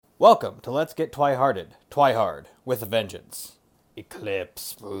Welcome to Let's Get Twi-Hearted, Twi-Hard, with a Vengeance.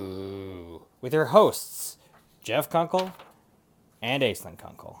 Eclipse. Ooh. With your hosts, Jeff Kunkel and Aislinn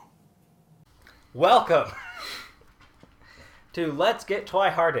Kunkel. Welcome to Let's Get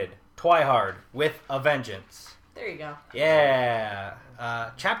Twi-Hearted, Twi-Hard, with a Vengeance. There you go. Yeah.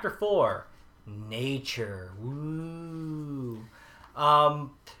 Chapter 4, Nature. Woo.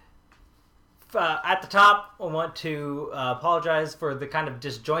 At the top, I want to apologize for the kind of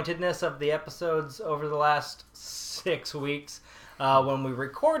disjointedness of the episodes over the last 6 weeks. When we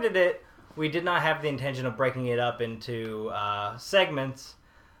recorded it, we did not have the intention of breaking it up into segments,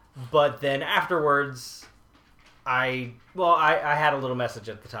 but then afterwards, I had a little message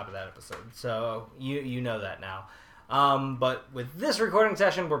at the top of that episode, so you know that now. But with this recording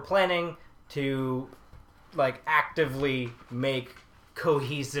session, we're planning to actively make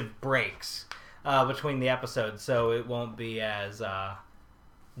cohesive breaks between the episodes, so it won't be as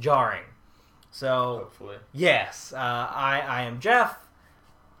jarring. So, hopefully. Yes, I am Jeff.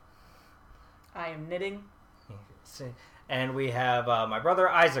 I am knitting. And we have my brother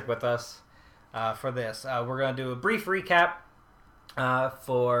Isaac with us for this. We're going to do a brief recap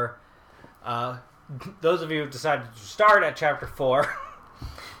for those of you who decided to start at Chapter 4.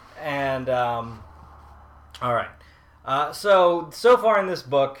 And, alright. So far in this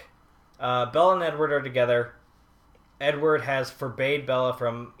book, Bella and Edward are together. Edward has forbade Bella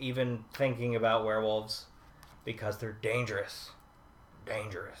from even thinking about werewolves because they're dangerous.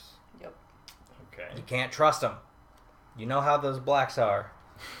 Dangerous. Yep. Okay. You can't trust them. You know how those blacks are.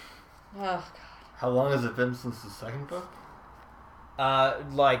 Oh, God. How long has it been since the second book?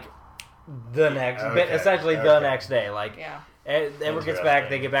 Essentially the next day. Yeah. Edward gets back,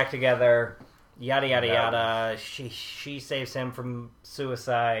 they get back together, yada yada yada. She saves him from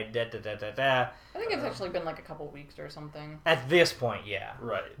suicide, da da da da da. I think it's actually been like a couple weeks or something. At this point, yeah.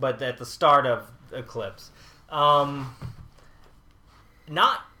 Right. But at the start of Eclipse. Not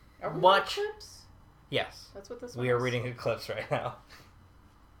Are we much. reading Eclipse? Yes. That's what this We one are is? reading Eclipse right now.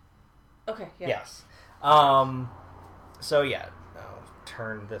 Okay, yeah. Yes. So yeah, I'll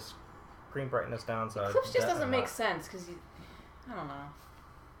turn this screen brightness down. So Eclipse just doesn't make sense because I don't know.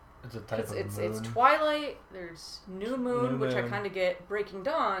 It's a type of It's moon. twilight. There's new moon, New which I moon. kind of get. Breaking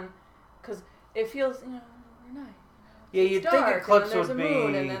dawn, because it feels we're night. Yeah, It's you'd dark, think Eclipse and then there's would a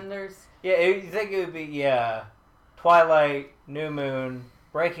moon, be. and then there's Yeah, you think it would be twilight, new moon,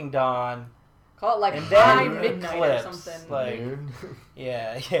 breaking dawn, call it like and high then midnight eclipse. or something. Like, Moon?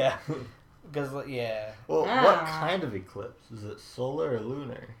 yeah, because Well, Ah. what kind of eclipse? Is it solar or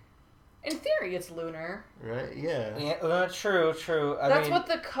lunar? In theory, it's lunar. Right? Yeah. yeah, true. That's what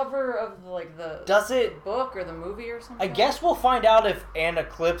the cover of the Does it? book or the movie or something. I guess we'll find out if an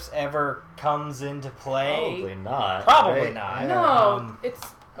eclipse ever comes into play. Probably not. Probably right? not. Yeah. No, it's.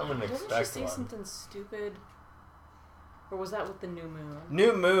 I wouldn't Doesn't she expect say one. something stupid? Or was that with the new moon?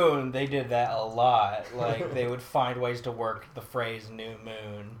 New moon, they did that a lot. Like they would find ways to work the phrase "new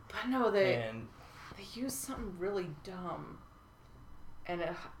moon," But no, they and used something really dumb. And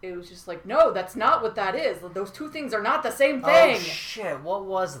it was just like, no, that's not what that is. Those two things are not the same thing. oh shit, what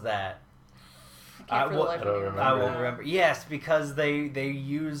was that? I can't for the I life don't of me remember. I won't that. remember. Yes, because they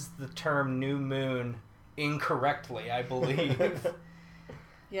used the term "new moon" incorrectly, I believe.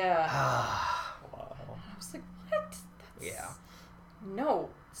 Yeah. Wow. I was like, what? That's... Yeah. No.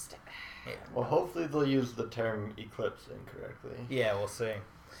 Well, hopefully they'll use the term eclipse incorrectly Yeah, we'll see.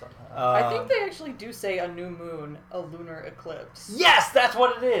 somehow. I think they actually do say a new moon, a lunar eclipse. Yes, that's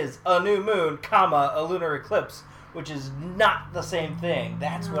what it is. A new moon, comma, a lunar eclipse, which is not the same thing.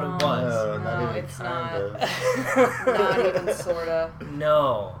 That's what it No. was. No, not No, even it's kind not. of. Not even sorta.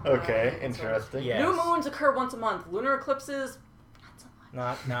 No. Okay, It's interesting. Yeah. Yes. New moons occur once a month. Lunar eclipses,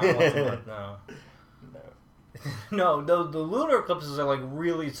 not so much. Not once a month, no. No. No, the lunar eclipses are like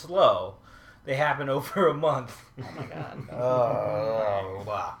really slow. They happen over a month. Oh my god. Oh,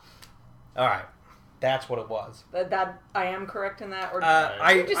 wow. All right, that's what it was. That I am correct in that, or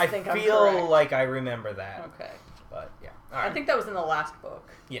I just think I'm feel correct? like I remember that, okay. but yeah. All right. I think that was in the last book.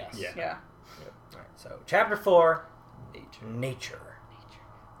 yes. Yeah. Yeah. All right. So chapter 4, nature.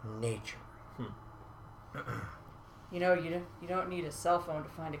 You know, you don't need a cell phone to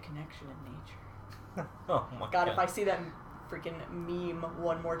find a connection in nature. Oh my God, if I see that freaking meme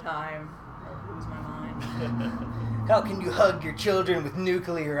one more time, I'll lose my mind. How can you hug your children with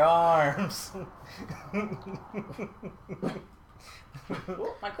nuclear arms? Ooh,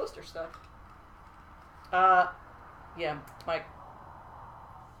 my coaster stuck. Yeah, Mike.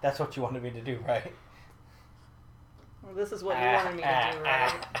 That's what you wanted me to do, right? Well, this is what you wanted me to do,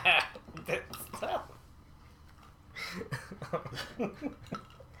 right?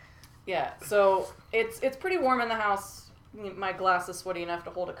 Yeah, so it's pretty warm in the house. My glass is sweaty enough to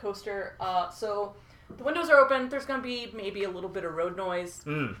hold a coaster. So the windows are open. There's going to be maybe a little bit of road noise.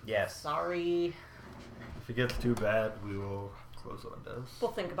 Yes. Sorry. If it gets too bad, we will close the windows.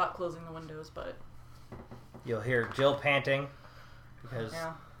 We'll think about closing the windows, but... You'll hear Jill panting. Because...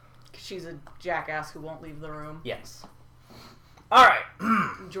 Yeah. 'Cause she's a jackass who won't leave the room. Yes. Alright.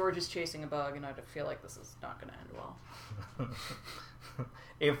 George is chasing a bug, and I feel like this is not going to end well.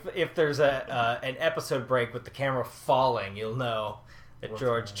 If there's an episode break with the camera falling, you'll know that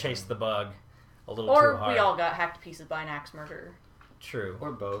George chased the bug a little too hard. Or we all got hacked to pieces by an axe murderer. True.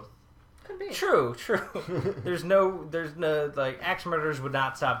 Or both. Could be. True. There's no, like, axe murders would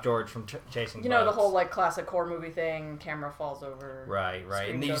not stop George from chasing You know, the bugs. whole, like, classic horror movie thing, camera falls over. Right.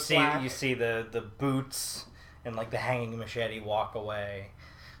 Screen And you goes see black. you see the boots and, like, the hanging machete walk away.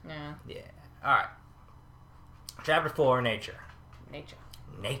 Yeah. Yeah. Alright. Chapter 4, Nature.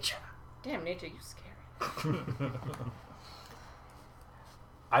 Nature. Damn, nature, you scary.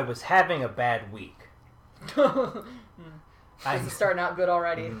 I was having a bad week. This is starting out good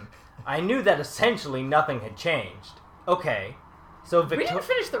already. I knew that essentially nothing had changed. Okay, so We didn't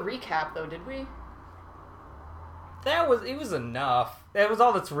finish the recap, though, did we? it was enough. That was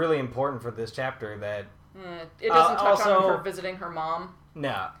all that's really important for this chapter. That It doesn't touch on also- her visiting her mom,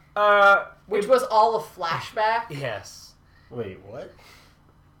 no, which was all a flashback. yes. Wait, what?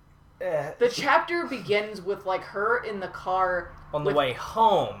 The chapter begins with, like, her in the car. On the with- way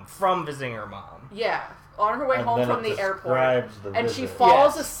home from visiting her mom. Yeah, on her way And home then from it the airport. describes the And she visit.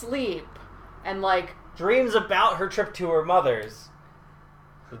 falls Yes. asleep, and, like, Dreams about her trip to her mother's.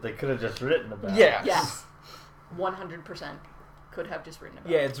 That they could have just written about. Yes. yes, 100% could have just written about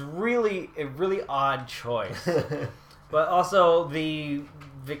Yeah, it. it's really a really odd choice. But also the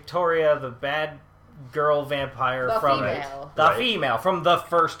Victoria, the bad girl vampire The from female. the Right. female from the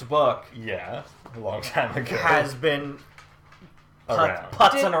first book Yeah, a long time ago. has been around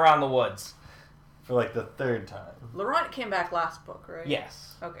putzing around the woods. for like the third time. Laurent came back last book, right?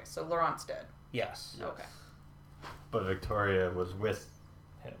 Yes. Okay, so Laurent's dead. Yes. Okay. But Victoria was with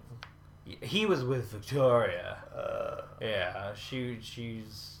him. He was with Victoria. Uh, Yeah,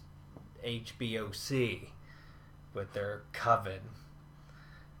 she's HBOC with their coven.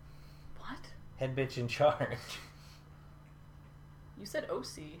 What? Head bitch in charge. You said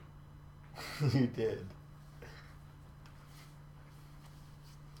OC. you did.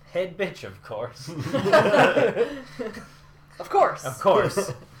 Head bitch, of course. Of course. Of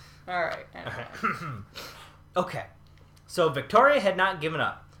course. All right. Anyway. Okay. So Victoria had not given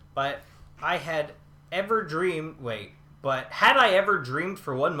up, but had I ever dreamed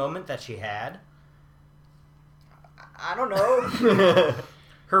for one moment that she had? I don't know.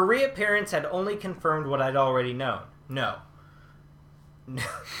 Her reappearance had only confirmed what I'd already known. No.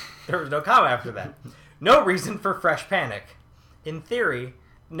 There was no comment after that. No reason for fresh panic. In theory,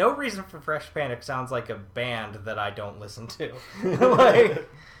 no reason for fresh panic sounds like a band that I don't listen to. Like,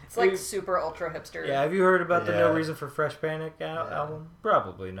 It's like super ultra hipster. yeah, have you heard about the No Yeah. Reason for Fresh Panic Yeah. album?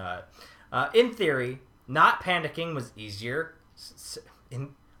 Probably not. In theory, not panicking was easier.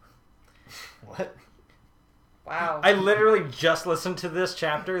 What? Wow. I literally just listened to this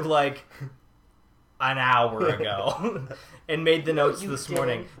chapter like an hour ago and made the notes you this didn't.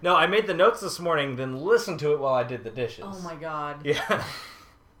 morning. No, I made the notes this morning, then listened to it while I did the dishes. Oh my god. Yeah.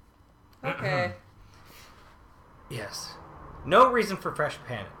 Okay. Yes. No reason for fresh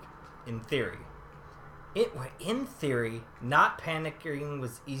panic. In theory. In theory, not panicking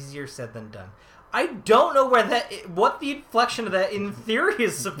was easier said than done. I don't know what the inflection of that in theory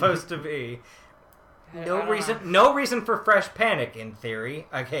is supposed to be. I No don't reason. know. No reason for fresh panic. In theory.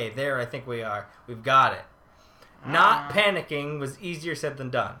 Okay, there. I think we are. We've got it. Not panicking was easier said than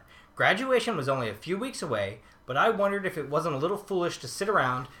done. Graduation was only a few weeks away, but I wondered if it wasn't a little foolish to sit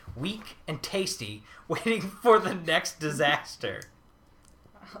around, weak and tasty, waiting for the next disaster.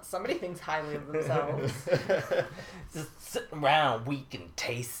 Somebody thinks highly of themselves. Just sitting around, weak and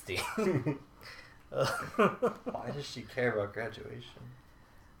tasty. Why does she care about graduation?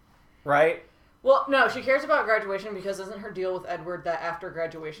 Right? Well, no, she cares about graduation because isn't her deal with Edward that after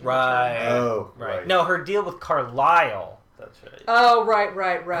graduation? Right. Oh, Right. No, her deal with Carlisle. That's right. Oh, right.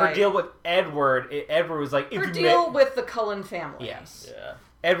 Her deal with Edward. Edward was like, if Her you deal with the Cullen family. Yes. Yeah.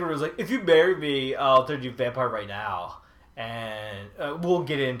 Edward was like, if you marry me, I'll turn you vampire right now. And we'll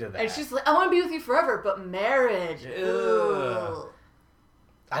get into that. And she's like, I want to be with you forever, but marriage. Ugh. Ooh.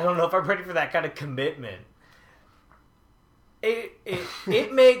 I don't know if I'm ready for that kind of commitment.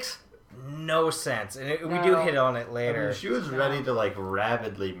 It makes no sense, and we do hit on it I later. mean, she was ready to like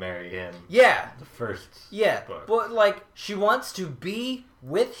rabidly marry him. Yeah, The first. yeah, book. but like she wants to be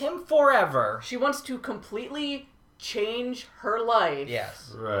with him forever. She wants to completely change her life.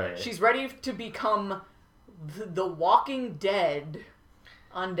 Yes, Right. She's ready to become the Walking Dead.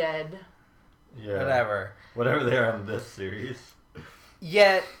 Undead. Yeah. Whatever they are in this series.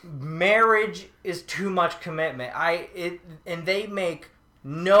 Yet marriage is too much commitment. And they make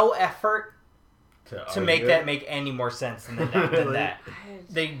no effort to make that make any more sense than that.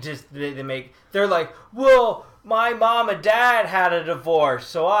 They're like, well, my mom and dad had a divorce,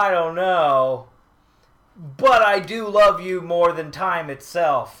 so I don't know. But I do love you more than time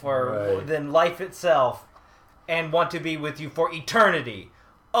itself, or than life itself, and want to be with you for eternity.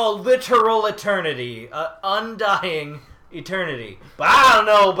 A literal eternity. Undying eternity. But I don't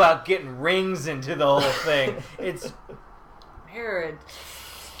know about getting rings into the whole thing. It's... Marriage.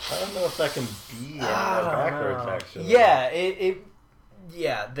 I don't know if that can be backwards, actually.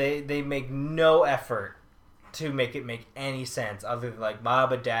 Yeah, they make no effort to make it make any sense other than like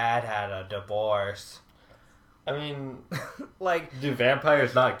mom and dad had a divorce. I mean, like, do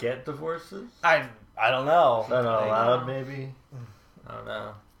vampires not get divorces? I don't know. Not allowed, maybe. I don't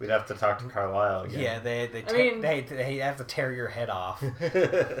know. We'd have to talk to Carlisle again. Yeah, they have to tear your head off.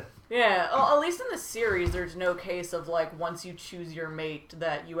 Yeah, at least in the series, there's no case of like once you choose your mate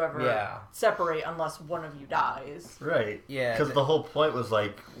that you ever separate unless one of you dies. Right. Yeah. Because the whole point was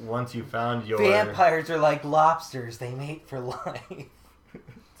like once you found your vampires are like lobsters; they mate for life.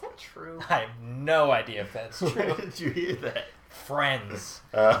 Is that true? I have no idea if that's true. Where did you hear that? Friends.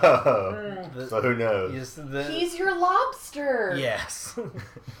 Oh. So who knows? He's your lobster. Yes.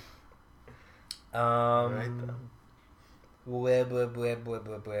 Right then. When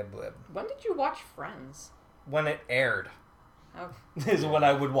did you watch Friends? When it aired. Oh. Is when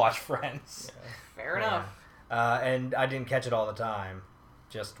I would watch Friends. Yeah. Fair enough. And I didn't catch it all the time.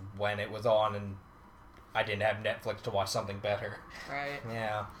 Just when it was on and I didn't have Netflix to watch something better. Right.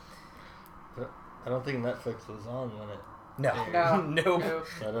 Yeah. I don't think Netflix was on when it No. Nope.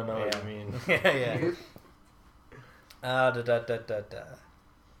 So I don't know what you mean. Yeah.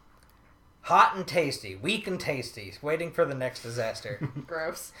 Hot and tasty, weak and tasty, waiting for the next disaster.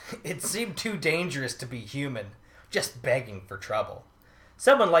 Gross. It seemed too dangerous to be human, just begging for trouble.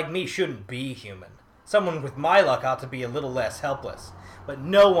 Someone like me shouldn't be human. Someone with my luck ought to be a little less helpless. But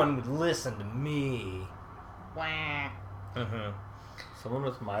no one would listen to me. Wah. Mm-hmm. Someone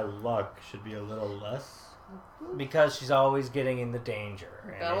with my luck should be a little less. Because she's always getting in the danger.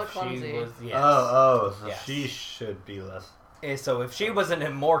 And Bella if Clumsy. she was, yes. So Yes. she should be less. So if she was an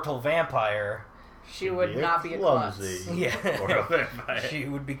immortal vampire, she would not be a clumsy. klutz. yeah, Or a vampire. she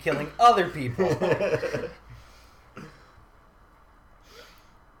would be killing other people.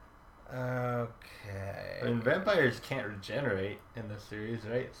 Okay. I mean, vampires can't regenerate in this series,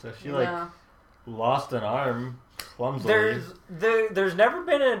 right? So she No. lost an arm clumsily. There's never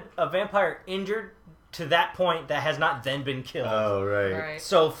been a vampire injured to that point that has not then been killed. Oh, right. Right.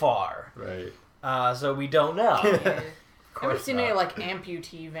 So far. Right. So we don't know. Yeah. I haven't course seen not. any like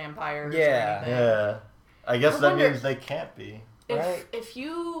amputee vampires. Yeah. Or anything. Yeah. I guess I that wonder- means they can't be. Right. If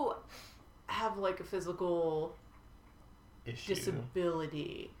you have like a physical Issue.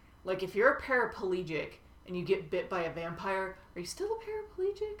 disability, like if you're a paraplegic and you get bit by a vampire, are you still a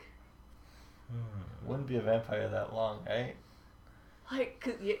paraplegic? Wouldn't be a vampire that long, right? Like,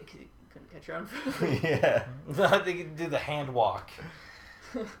 'cause you couldn't catch your own food. Yeah. They could do the hand walk.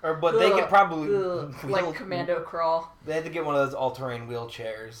 But they could probably... like commando crawl. They had to get one of those all-terrain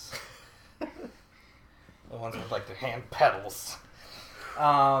wheelchairs. The ones with like the hand pedals.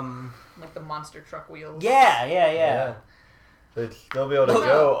 Like the monster truck wheels. Yeah. They'd still be able to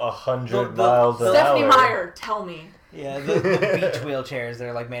go 100 the- miles an Stephanie hour. Meyer, tell me. Yeah, the beach wheelchairs,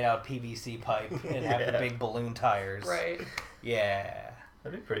 they're like made out of PVC pipe and have the Yeah. big balloon tires. Right. Yeah.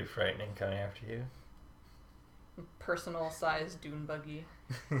 That'd be pretty frightening coming after you. Personal size dune buggy.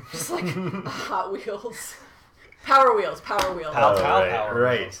 Just like Hot Wheels. Power Wheels. Pow, Oh, pow,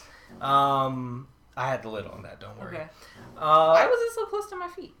 right. I had the lid on that, don't worry. Okay. Why was it so close to my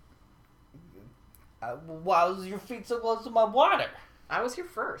feet? Why was your feet so close to my water? I was here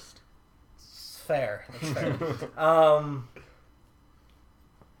first. It's fair. That's fair.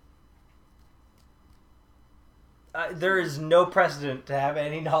 There is no precedent to have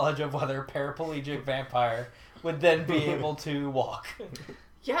any knowledge of whether a paraplegic vampire would then be able to walk.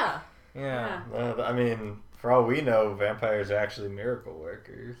 Yeah. Yeah. Well, I mean, for all we know, vampires are actually miracle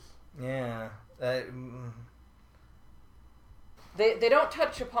workers. Yeah. They don't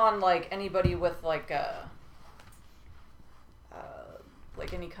touch upon like anybody with like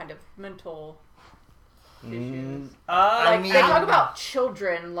like any kind of mental Mm, issues. I Like mean, they talk about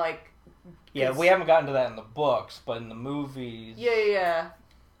children, like yeah, we haven't gotten to that in the books, but in the movies, yeah.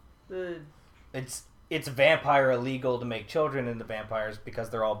 it's vampire illegal to make children into vampires because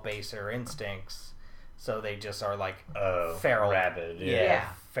they're all baser instincts, so they just are like feral, rabid. Yeah.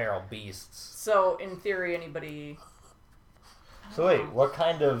 feral beasts. So in theory, anybody. So wait, what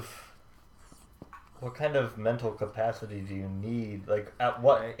kind of mental capacity do you need? Like, at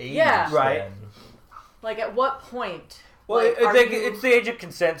what age? Yeah. Right. then? Like, at what point? Well, like, are you- it's the age of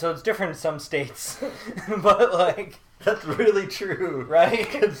consent, so it's different in some states, but like, That's really true, right?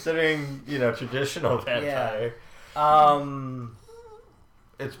 Considering, traditional vampire.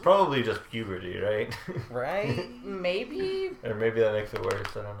 It's probably just puberty, right? Right? Maybe, Or maybe that makes it worse,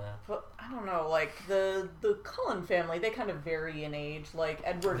 I don't know. but I don't know. Like the Cullen family, they kind of vary in age. Like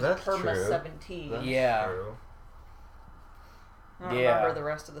Edward is That's perma true. 17. That's Yeah. true. I don't Yeah. remember the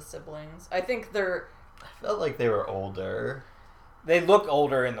rest of the siblings. I think they're. I felt like they were older. They look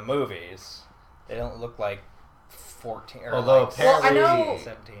older in the movies. They don't look like 14 or Although like Well, I apparently, know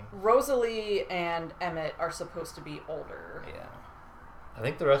 17. Rosalie and Emmett are supposed to be older. Yeah. I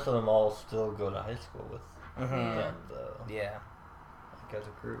think the rest of them all still go to high school with Mhm. Yeah. them, though. Yeah. Like as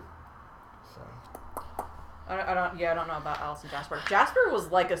a group. So. I don't know about Alice and Jasper. Jasper was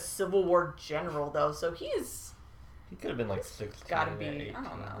like a Civil War general though, so he He could have been like 16. gotta be- or I 18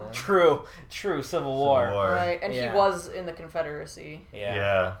 don't know. then. True. Civil War. right, and Yeah. he was in the Confederacy.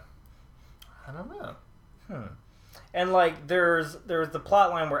 Yeah. I don't know. And like there's the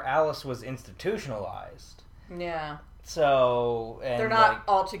plot line where Alice was institutionalized. Yeah, So and they're not like,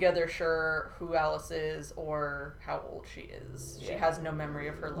 altogether sure who Alice is or how old she is. She Yeah. has no memory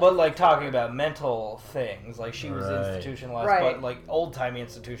of her life. but like talking before. about mental things, like she was Right. institutionalized, Right. but like old timey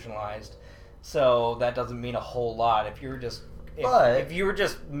institutionalized. So that doesn't mean a whole lot. If you're just But- if you were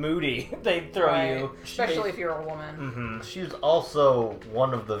just moody, they'd throw Right. you. especially if you're a woman. Mm-hmm. She's also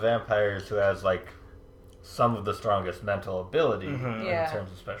one of the vampires who has like some of the strongest mental ability Mhm. Yeah. in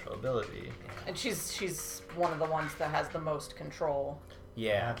terms of special ability. And she's one of the ones that has the most control.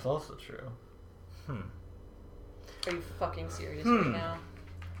 Yeah. That's also true. Are you fucking serious Hmm. right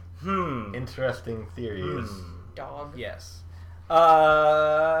now, Interesting theories. dog? Yes.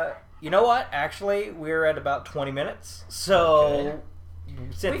 You know what? Actually, we're at about 20 minutes. So Okay.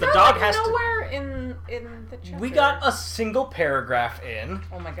 since We the got dog like has nowhere in the to, chapter. we got a single paragraph in.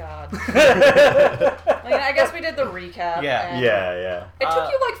 Oh my god. I guess we did the recap. Yeah. and Yeah. It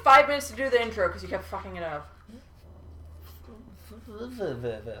took you like 5 minutes to do the intro because you kept fucking it up.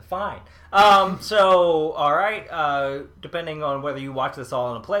 Fine. So, all right. Depending on whether you watch this all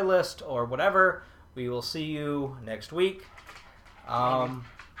on a playlist or whatever, we will see you next week. We'll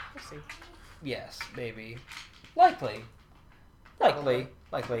see. Yes, maybe. Likely.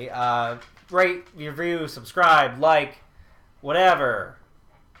 Rate, review, subscribe, like, whatever.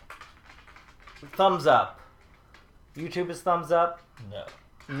 Thumbs up. YouTube is thumbs up? No.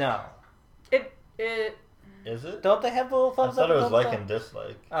 No. It. Is it? Don't they have the little I thumbs up? thought it was thumbs like down? and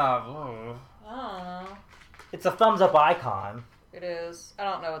dislike. I don't know. It's a thumbs up icon. It is. I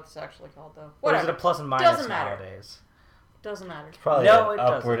don't know what it's actually called though. Or is Whatever. it a plus and minus Doesn't matter. nowadays? Doesn't matter. Probably No, an it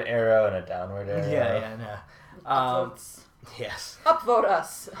upward doesn't. arrow and a downward arrow. Yeah, no. Upvotes. Yes. Upvote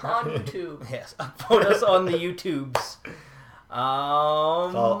us on YouTube. Yes. Upvote us on the YouTubes. It's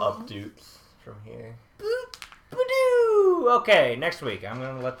all updoots from here. Boop-a-doo. Okay, next week I'm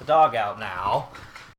going to let the dog out now.